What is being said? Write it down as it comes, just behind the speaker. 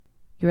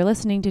You're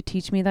listening to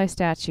Teach Me Thy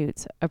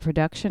Statutes, a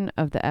production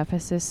of the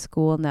Ephesus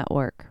School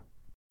Network.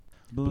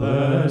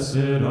 Blessed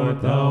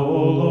art thou,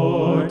 O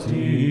Lord,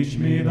 teach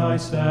me thy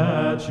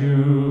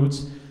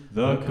statutes.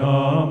 The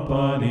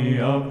company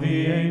of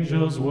the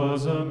angels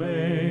was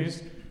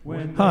amazed.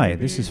 Hi,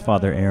 this is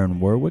Father Aaron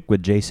Warwick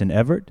with Jason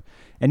Everett,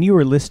 and you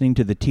are listening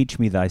to the Teach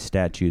Me Thy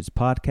Statutes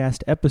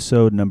podcast,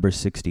 episode number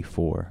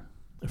 64.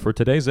 For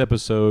today's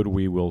episode,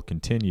 we will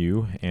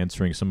continue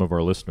answering some of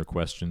our listener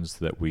questions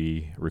that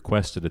we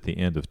requested at the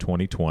end of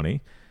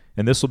 2020.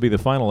 And this will be the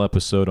final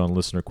episode on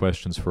listener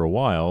questions for a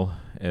while,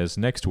 as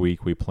next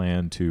week we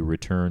plan to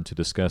return to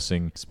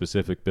discussing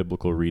specific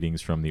biblical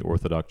readings from the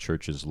Orthodox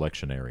Church's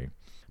lectionary.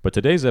 But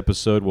today's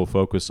episode will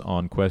focus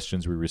on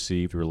questions we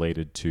received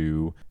related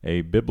to a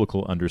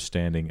biblical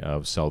understanding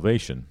of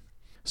salvation.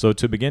 So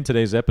to begin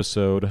today's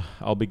episode,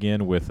 I'll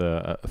begin with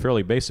a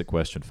fairly basic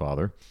question,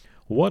 Father.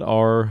 What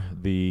are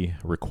the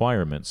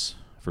requirements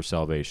for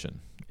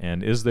salvation,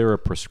 and is there a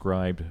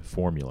prescribed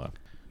formula?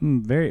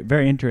 Very,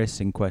 very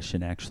interesting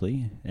question,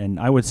 actually. And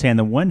I would say on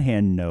the one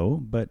hand,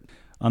 no, but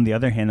on the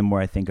other hand, the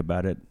more I think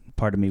about it,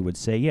 part of me would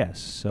say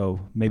yes. So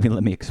maybe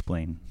let me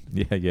explain.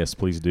 Yes,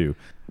 please do.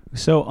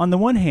 So on the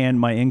one hand,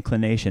 my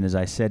inclination, as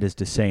I said, is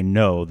to say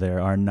no, there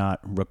are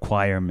not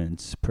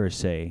requirements per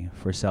se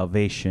for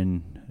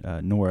salvation,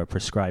 nor a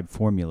prescribed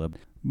formula.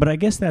 But I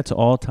guess that's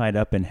all tied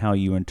up in how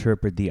you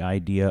interpret the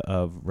idea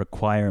of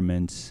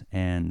requirements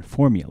and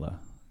formula.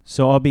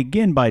 So I'll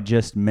begin by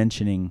just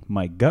mentioning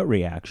my gut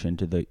reaction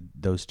to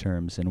those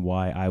terms and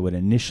why I would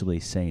initially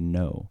say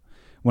no.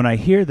 When I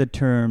hear the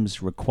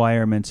terms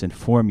requirements and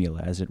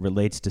formula as it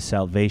relates to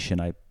salvation,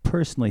 I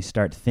personally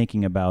start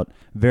thinking about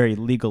very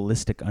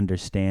legalistic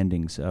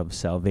understandings of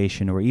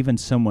salvation, or even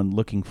someone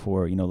looking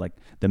for, like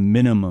the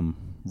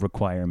minimum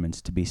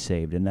requirements to be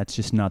saved. And that's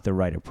just not the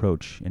right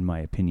approach, in my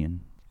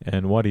opinion.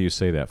 And why do you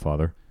say that,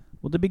 Father?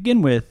 Well, to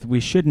begin with,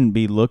 we shouldn't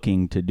be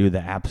looking to do the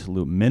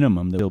absolute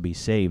minimum that will be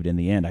saved in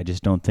the end. I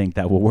just don't think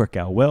that will work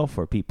out well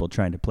for people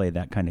trying to play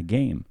that kind of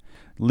game.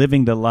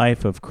 Living the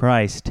life of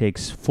Christ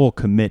takes full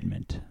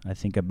commitment. I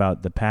think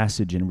about the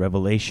passage in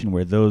Revelation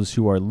where those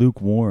who are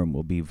lukewarm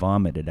will be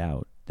vomited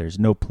out. There's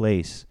no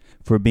place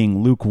for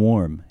being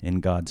lukewarm in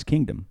God's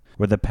kingdom.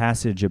 Or the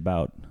passage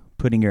about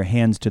putting your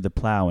hands to the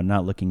plow and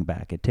not looking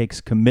back. It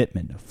takes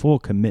commitment, a full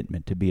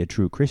commitment to be a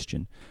true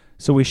Christian.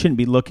 So we shouldn't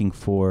be looking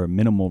for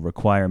minimal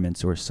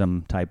requirements or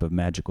some type of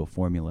magical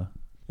formula.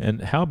 And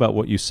how about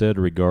what you said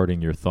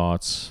regarding your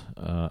thoughts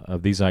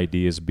of these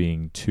ideas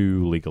being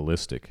too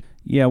legalistic?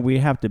 Yeah, we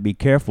have to be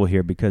careful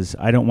here because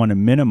I don't want to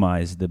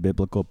minimize the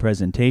biblical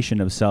presentation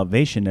of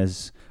salvation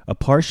as a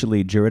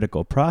partially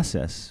juridical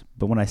process.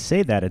 But when I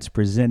say that, it's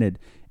presented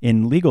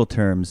in legal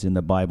terms in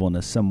the Bible in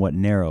a somewhat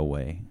narrow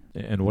way.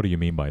 And what do you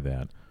mean by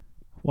that?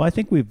 Well, I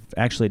think we've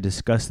actually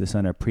discussed this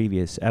on a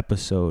previous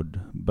episode,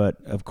 but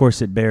of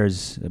course it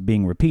bears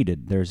being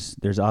repeated.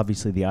 There's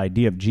obviously the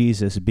idea of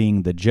Jesus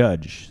being the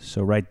judge.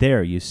 So right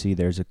there you see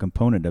there's a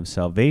component of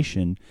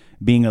salvation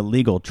being a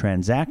legal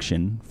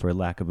transaction, for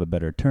lack of a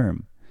better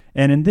term.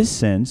 And in this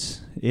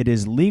sense, it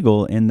is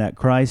legal in that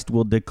Christ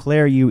will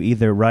declare you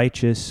either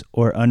righteous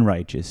or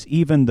unrighteous,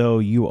 even though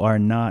you are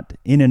not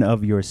in and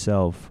of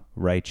yourself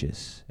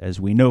righteous. As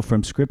we know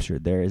from Scripture,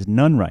 there is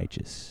none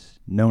righteous,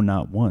 no,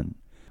 not one.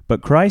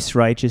 But Christ's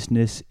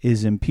righteousness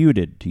is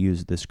imputed, to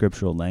use the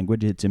scriptural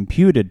language. It's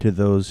imputed to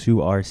those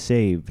who are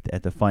saved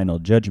at the final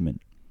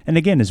judgment. And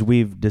again, as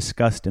we've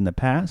discussed in the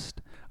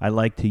past, I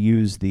like to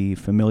use the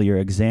familiar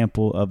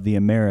example of the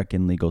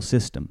American legal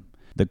system.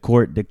 The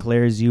court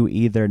declares you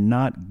either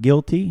not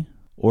guilty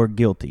or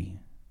guilty.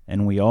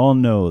 And we all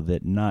know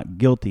that not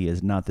guilty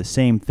is not the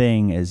same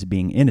thing as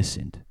being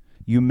innocent.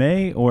 You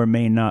may or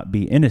may not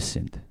be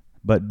innocent,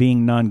 but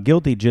being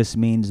non-guilty just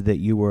means that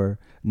you were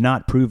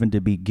not proven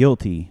to be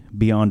guilty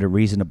beyond a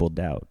reasonable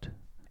doubt.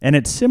 And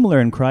it's similar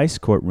in Christ's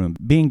courtroom.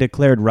 Being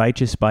declared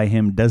righteous by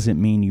Him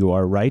doesn't mean you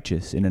are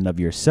righteous in and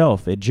of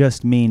yourself. It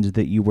just means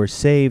that you were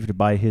saved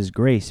by His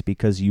grace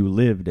because you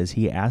lived as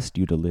He asked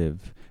you to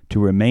live, to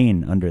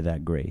remain under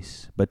that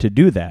grace. But to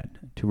do that,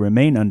 to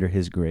remain under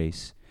His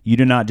grace, you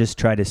do not just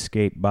try to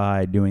escape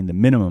by doing the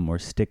minimum or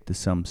stick to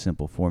some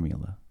simple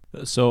formula.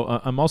 So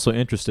I'm also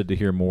interested to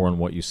hear more on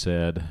what you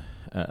said,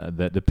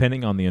 that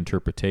depending on the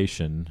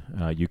interpretation,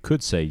 you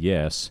could say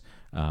yes,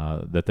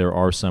 that there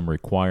are some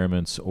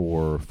requirements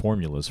or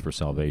formulas for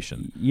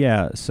salvation.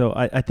 Yeah, so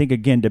I think,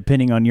 again,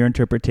 depending on your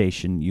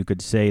interpretation, you could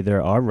say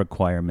there are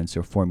requirements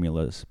or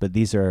formulas, but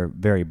these are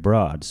very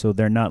broad, so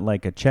they're not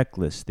like a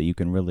checklist that you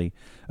can really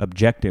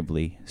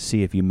objectively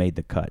see if you made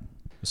the cut.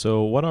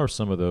 So what are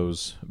some of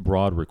those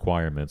broad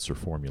requirements or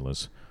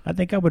formulas? I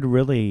think I would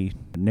really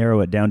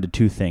narrow it down to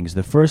two things.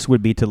 The first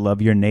would be to love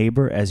your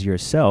neighbor as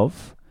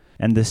yourself,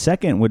 and the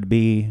second would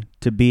be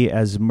to be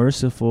as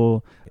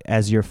merciful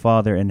as your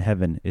Father in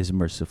heaven is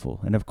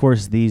merciful. And of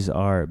course, these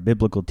are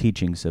biblical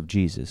teachings of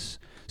Jesus.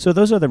 So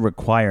those are the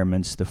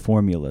requirements, the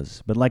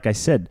formulas. But like I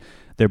said,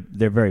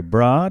 they're very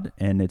broad,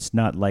 and it's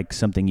not like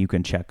something you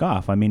can check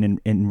off. I mean,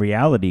 in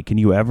reality, can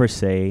you ever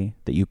say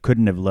that you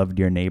couldn't have loved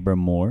your neighbor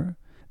more?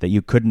 that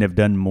you couldn't have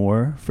done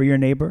more for your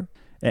neighbor?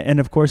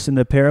 And of course, in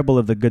the parable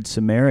of the Good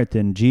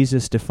Samaritan,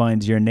 Jesus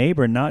defines your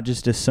neighbor not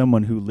just as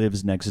someone who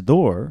lives next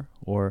door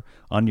or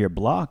on your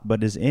block,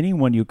 but as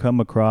anyone you come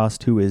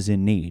across who is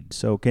in need.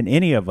 So can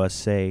any of us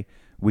say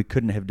we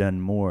couldn't have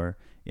done more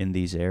in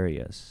these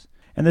areas?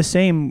 And the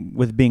same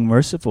with being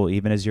merciful,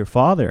 even as your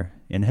Father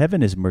in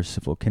heaven is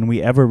merciful. Can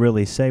we ever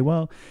really say,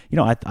 well,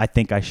 I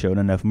think I showed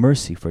enough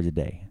mercy for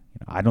today?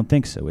 I don't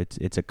think so.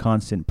 It's a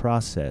constant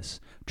process,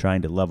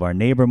 trying to love our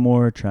neighbor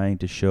more, trying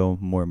to show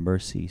more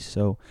mercy.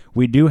 So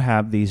we do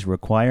have these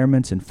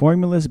requirements and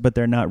formulas, but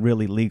they're not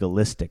really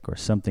legalistic or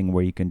something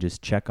where you can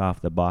just check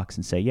off the box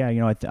and say,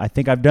 yeah, I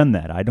think I've done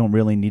that. I don't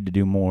really need to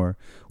do more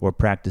or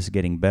practice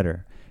getting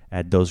better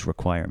at those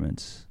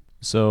requirements.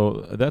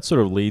 So that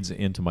sort of leads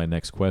into my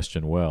next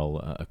question.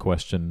 Well, a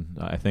question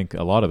I think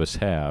a lot of us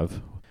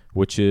have,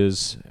 which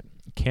is,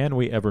 can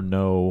we ever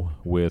know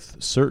with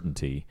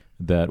certainty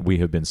that we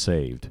have been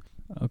saved?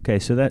 Okay,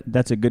 so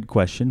that's a good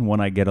question,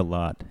 one I get a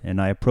lot,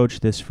 and I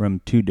approach this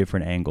from two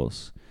different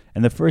angles.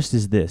 And the first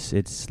is this: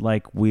 it's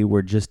like we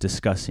were just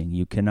discussing.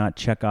 You cannot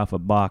check off a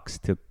box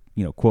to,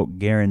 quote,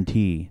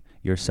 guarantee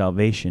your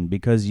salvation,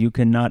 because you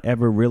cannot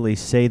ever really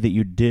say that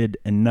you did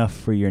enough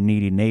for your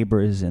needy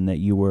neighbors and that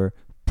you were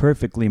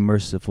perfectly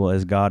merciful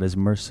as God is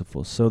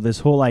merciful. So this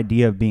whole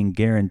idea of being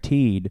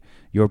guaranteed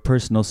your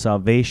personal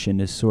salvation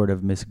is sort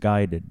of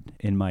misguided,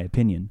 in my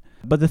opinion.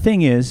 But the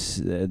thing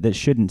is, that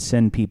shouldn't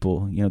send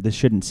people, this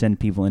shouldn't send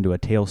people into a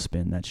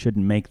tailspin. That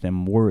shouldn't make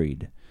them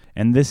worried.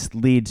 And this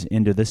leads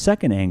into the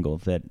second angle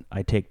that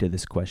I take to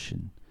this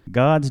question.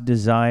 God's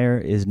desire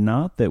is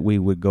not that we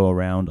would go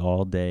around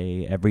all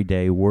day, every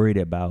day, worried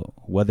about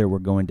whether we're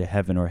going to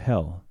heaven or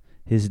hell.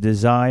 His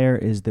desire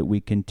is that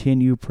we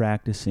continue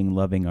practicing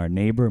loving our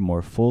neighbor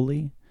more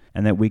fully,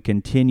 and that we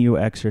continue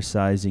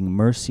exercising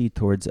mercy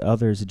towards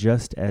others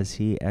just as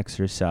he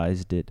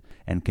exercised it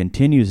and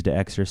continues to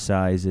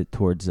exercise it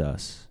towards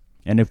us.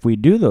 And if we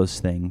do those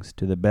things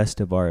to the best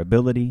of our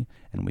ability,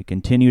 and we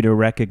continue to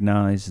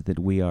recognize that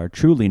we are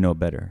truly no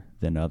better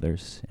than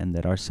others, and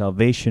that our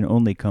salvation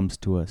only comes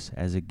to us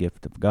as a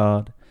gift of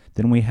God,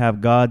 then we have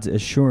God's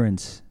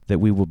assurance that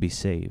we will be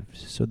saved.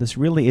 So this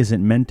really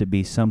isn't meant to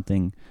be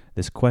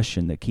this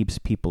question that keeps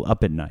people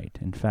up at night.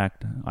 In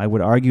fact, I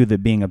would argue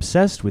that being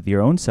obsessed with your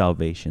own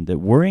salvation, that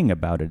worrying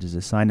about it, is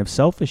a sign of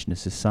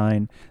selfishness, a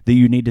sign that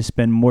you need to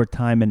spend more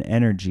time and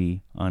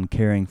energy on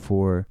caring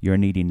for your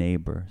needy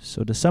neighbor.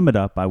 So to sum it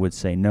up, I would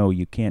say no,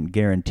 you can't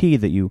guarantee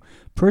that you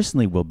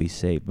personally will be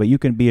saved, but you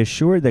can be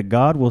assured that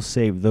God will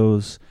save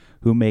those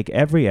who make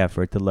every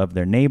effort to love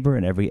their neighbor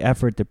and every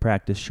effort to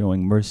practice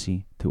showing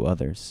mercy to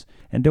others.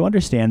 And to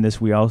understand this,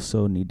 we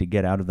also need to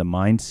get out of the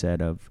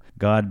mindset of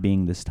God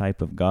being this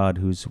type of God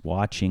who's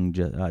watching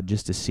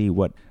just to see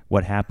what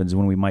happens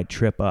when we might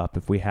trip up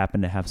if we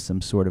happen to have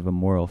some sort of a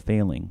moral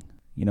failing.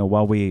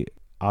 While we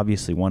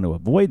obviously want to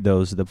avoid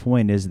those, the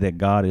point is that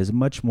God is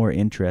much more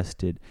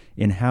interested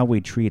in how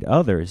we treat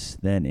others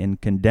than in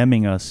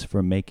condemning us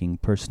for making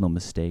personal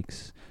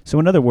mistakes. So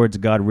in other words,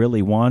 God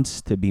really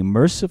wants to be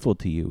merciful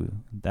to you.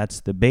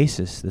 That's the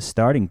basis, the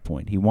starting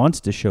point. He wants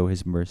to show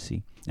his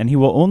mercy. And he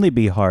will only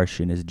be harsh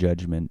in his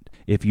judgment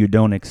if you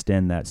don't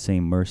extend that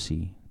same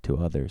mercy to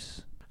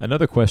others.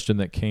 Another question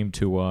that came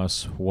to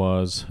us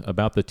was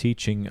about the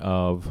teaching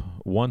of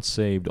once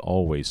saved,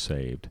 always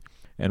saved.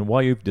 And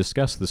while you've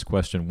discussed this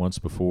question once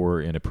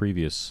before in a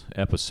previous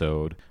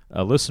episode,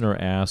 a listener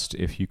asked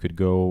if you could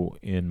go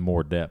in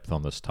more depth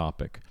on this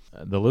topic.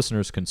 The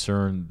listener's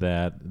concerned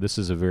that this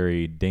is a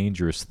very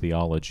dangerous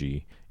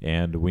theology,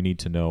 and we need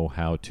to know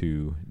how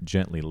to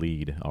gently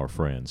lead our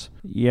friends.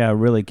 Yeah, it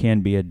really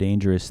can be a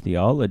dangerous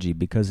theology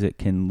because it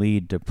can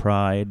lead to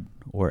pride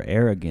or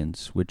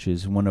arrogance, which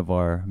is one of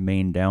our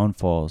main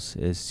downfalls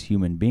as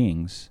human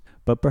beings.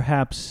 But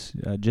perhaps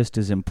just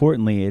as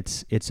importantly,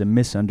 it's a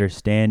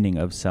misunderstanding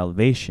of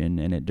salvation,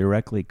 and it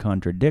directly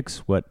contradicts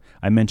what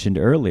I mentioned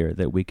earlier,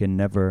 that we can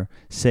never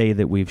say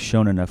that we've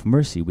shown enough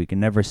mercy. We can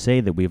never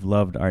say that we've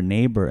loved our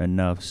neighbor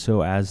enough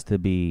so as to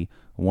be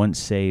once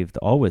saved,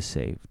 always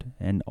saved.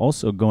 And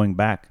also going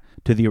back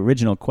to the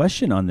original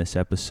question on this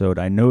episode,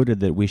 I noted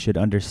that we should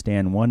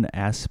understand one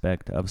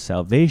aspect of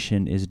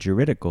salvation is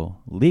juridical,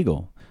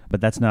 legal,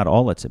 but that's not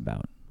all it's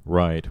about.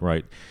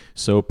 Right.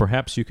 So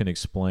perhaps you can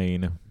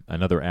explain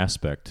another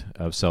aspect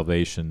of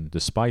salvation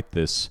despite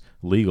this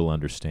legal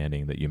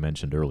understanding that you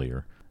mentioned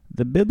earlier.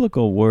 The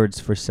biblical words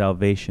for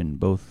salvation,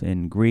 both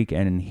in Greek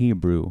and in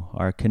Hebrew,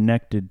 are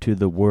connected to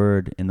the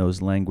word in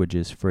those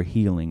languages for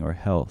healing or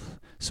health.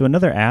 So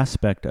another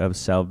aspect of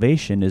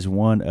salvation is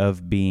one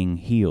of being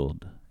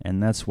healed,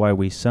 and that's why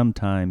we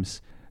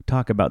sometimes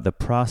talk about the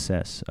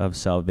process of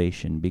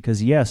salvation,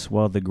 because yes,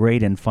 while the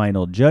great and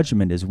final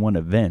judgment is one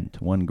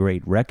event, one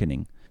great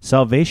reckoning,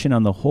 salvation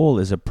on the whole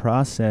is a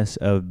process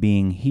of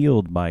being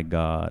healed by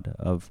God,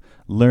 of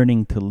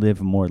learning to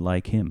live more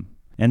like him.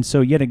 And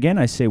so yet again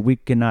I say we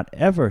cannot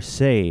ever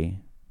say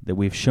that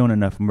we've shown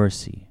enough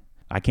mercy.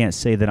 I can't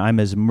say that I'm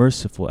as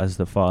merciful as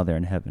the Father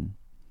in heaven.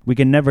 We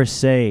can never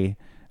say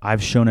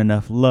I've shown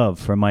enough love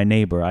for my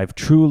neighbor. I've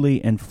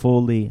truly and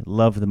fully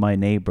loved my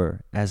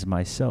neighbor as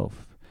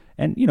myself.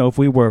 And, if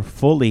we were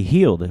fully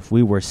healed, if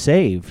we were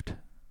saved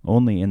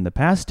only in the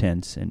past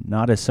tense and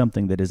not as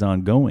something that is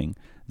ongoing,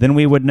 then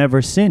we would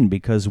never sin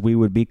because we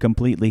would be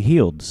completely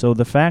healed. So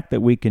the fact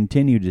that we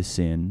continue to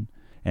sin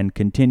and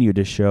continue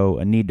to show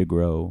a need to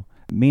grow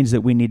means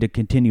that we need to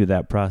continue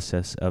that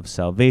process of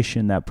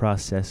salvation, that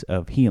process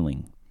of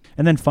healing.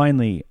 And then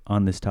finally,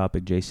 on this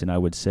topic, Jason, I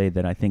would say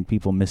that I think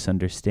people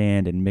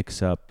misunderstand and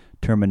mix up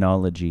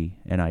terminology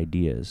and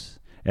ideas.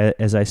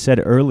 As I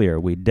said earlier,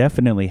 we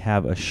definitely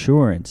have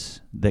assurance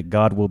that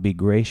God will be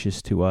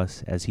gracious to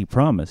us as He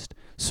promised,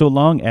 so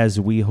long as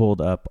we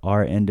hold up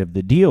our end of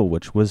the deal,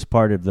 which was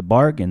part of the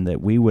bargain,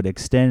 that we would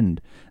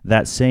extend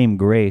that same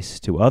grace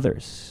to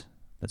others.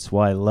 That's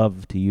why I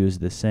love to use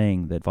the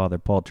saying that Father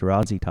Paul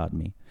Tarazzi taught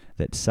me,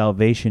 that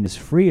salvation is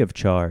free of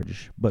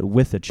charge, but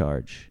with a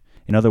charge.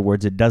 In other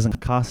words, it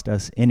doesn't cost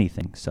us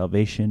anything.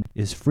 Salvation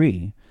is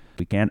free.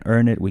 We can't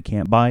earn it, we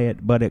can't buy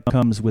it, but it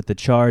comes with a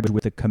charge,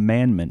 with a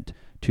commandment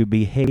to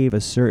behave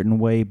a certain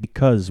way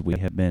because we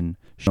have been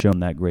shown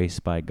that grace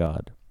by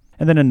God.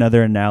 And then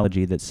another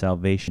analogy that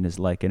salvation is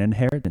like an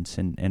inheritance,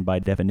 and by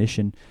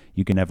definition,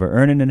 you can never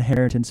earn an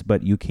inheritance,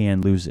 but you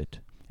can lose it.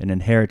 An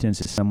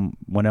inheritance is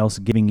someone else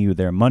giving you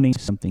their money,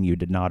 something you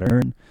did not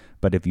earn.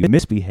 But if you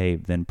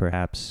misbehave, then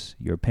perhaps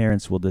your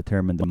parents will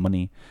determine the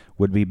money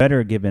would be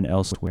better given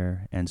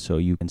elsewhere, and so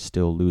you can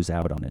still lose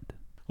out on it.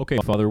 Okay,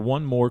 Father,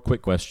 one more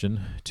quick question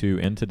to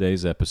end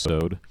today's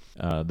episode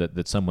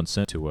that someone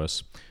sent to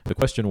us. The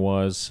question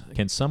was,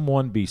 can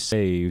someone be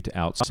saved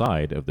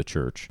outside of the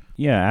church?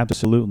 Yeah,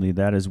 absolutely.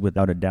 That is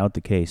without a doubt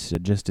the case.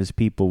 Just as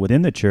people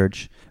within the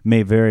church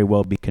may very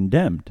well be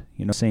condemned.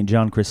 St.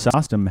 John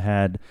Chrysostom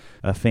had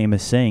a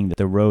famous saying that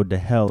the road to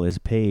hell is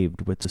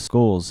paved with the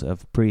skulls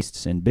of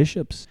priests and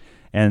bishops.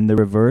 And the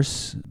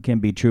reverse can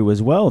be true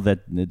as well,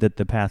 that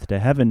the path to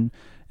heaven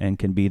and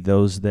can be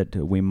those that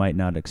we might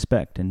not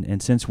expect.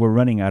 And since we're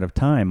running out of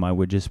time, I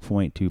would just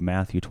point to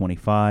Matthew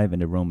 25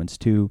 and to Romans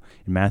 2.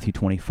 In Matthew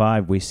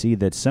 25, we see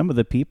that some of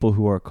the people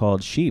who are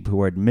called sheep,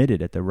 who are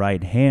admitted at the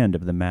right hand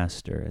of the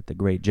Master at the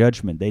great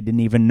judgment, they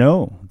didn't even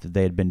know that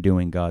they had been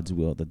doing God's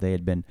will, that they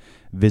had been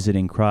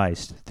visiting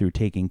Christ through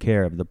taking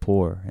care of the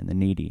poor and the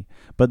needy.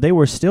 But they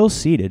were still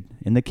seated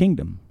in the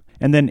kingdom.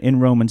 And then in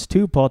Romans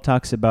 2, Paul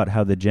talks about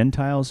how the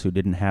Gentiles who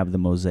didn't have the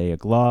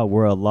Mosaic law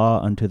were a law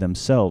unto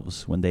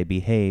themselves when they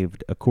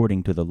behaved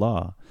according to the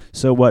law.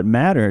 So what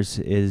matters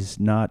is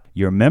not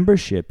your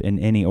membership in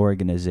any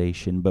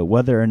organization, but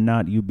whether or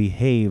not you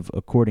behave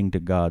according to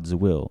God's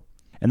will.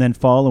 And then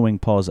following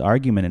Paul's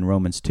argument in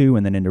Romans 2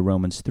 and then into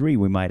Romans 3,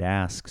 we might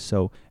ask,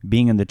 so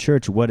being in the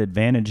church, what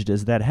advantage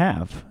does that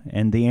have?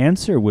 And the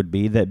answer would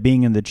be that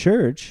being in the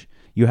church,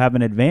 you have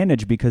an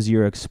advantage because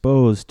you're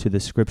exposed to the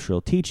scriptural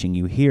teaching.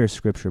 You hear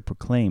Scripture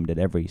proclaimed at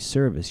every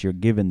service. You're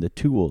given the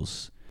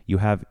tools. You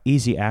have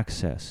easy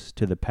access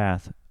to the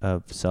path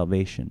of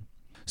salvation.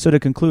 So to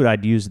conclude,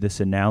 I'd use this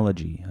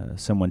analogy.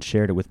 Someone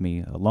shared it with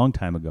me a long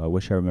time ago. I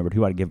wish I remembered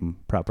who. I'd give them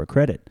proper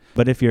credit.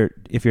 But if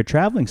you're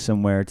traveling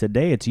somewhere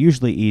today, it's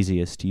usually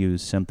easiest to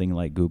use something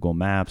like Google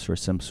Maps or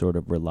some sort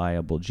of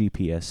reliable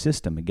GPS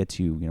system. It gets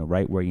you,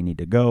 right where you need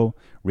to go,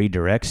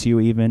 redirects you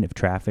even if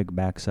traffic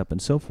backs up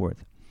and so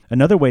forth.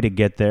 Another way to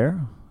get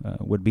there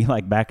would be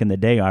like back in the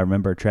day. I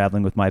remember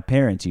traveling with my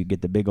parents. You'd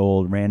get the big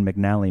old Rand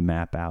McNally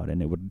map out, and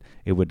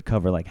it would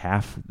cover like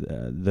half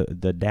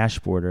the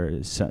dashboard,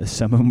 or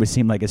some of them would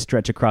seem like a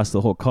stretch across the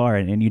whole car,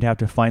 and you'd have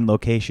to find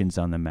locations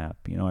on the map.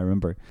 I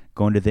remember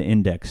going to the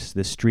index,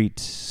 the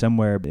streets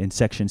somewhere in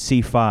section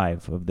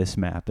C5 of this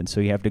map, and so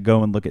you have to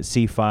go and look at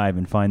C5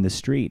 and find the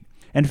street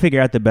and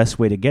figure out the best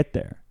way to get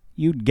there.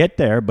 You'd get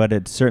there, but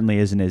it certainly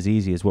isn't as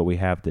easy as what we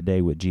have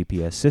today with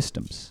GPS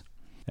systems.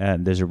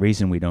 And there's a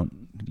reason we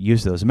don't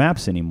use those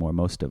maps anymore,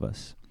 most of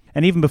us.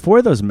 And even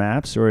before those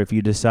maps, or if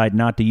you decide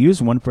not to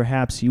use one,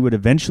 perhaps you would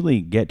eventually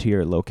get to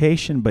your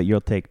location, but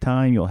you'll take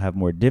time, you'll have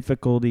more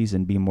difficulties,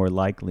 and be more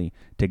likely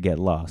to get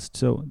lost.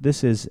 So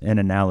this is an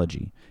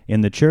analogy.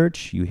 In the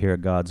church, you hear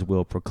God's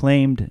will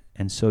proclaimed,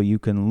 and so you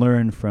can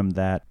learn from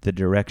that the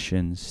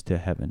directions to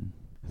heaven.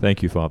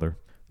 Thank you, Father.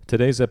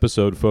 Today's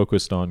episode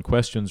focused on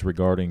questions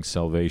regarding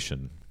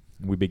salvation.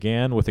 We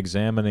began with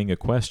examining a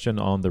question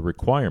on the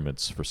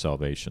requirements for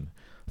salvation.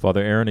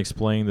 Father Aaron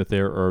explained that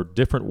there are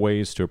different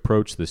ways to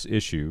approach this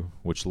issue,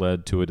 which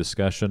led to a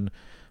discussion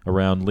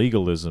around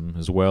legalism,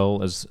 as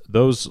well as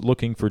those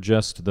looking for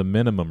just the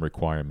minimum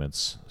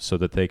requirements so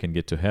that they can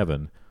get to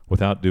heaven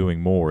without doing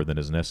more than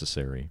is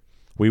necessary.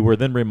 We were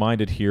then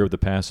reminded here of the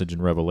passage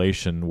in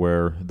Revelation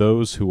where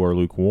those who are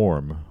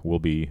lukewarm will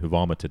be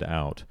vomited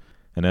out.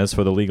 And as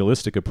for the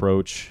legalistic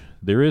approach,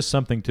 there is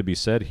something to be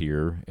said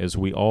here, as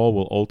we all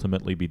will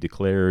ultimately be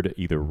declared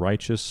either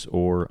righteous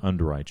or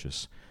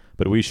unrighteous.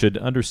 But we should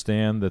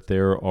understand that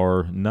there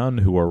are none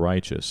who are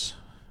righteous,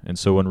 and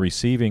so in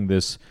receiving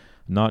this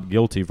not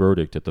guilty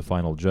verdict at the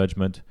final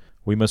judgment,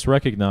 we must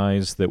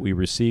recognize that we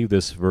receive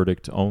this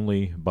verdict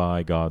only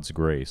by God's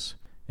grace.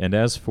 And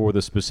as for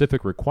the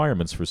specific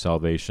requirements for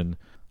salvation,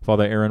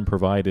 Father Aaron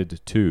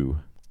provided two.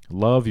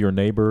 Love your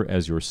neighbor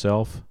as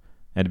yourself,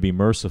 and be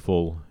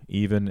merciful,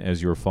 even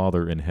as your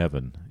Father in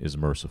heaven is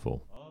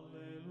merciful.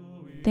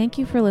 Thank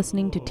you for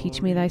listening to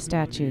Teach Me Thy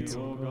Statutes.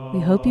 We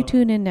hope you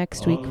tune in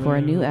next week for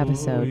a new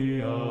episode.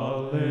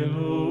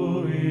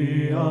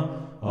 Alleluia,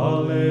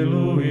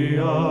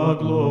 alleluia,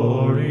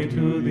 glory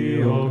to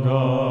thee, O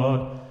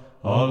God.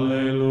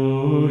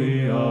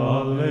 Alleluia,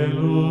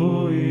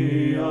 alleluia,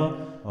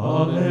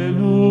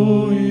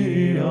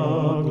 alleluia,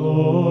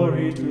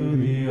 glory to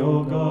thee,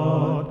 O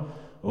God.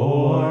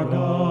 O our God.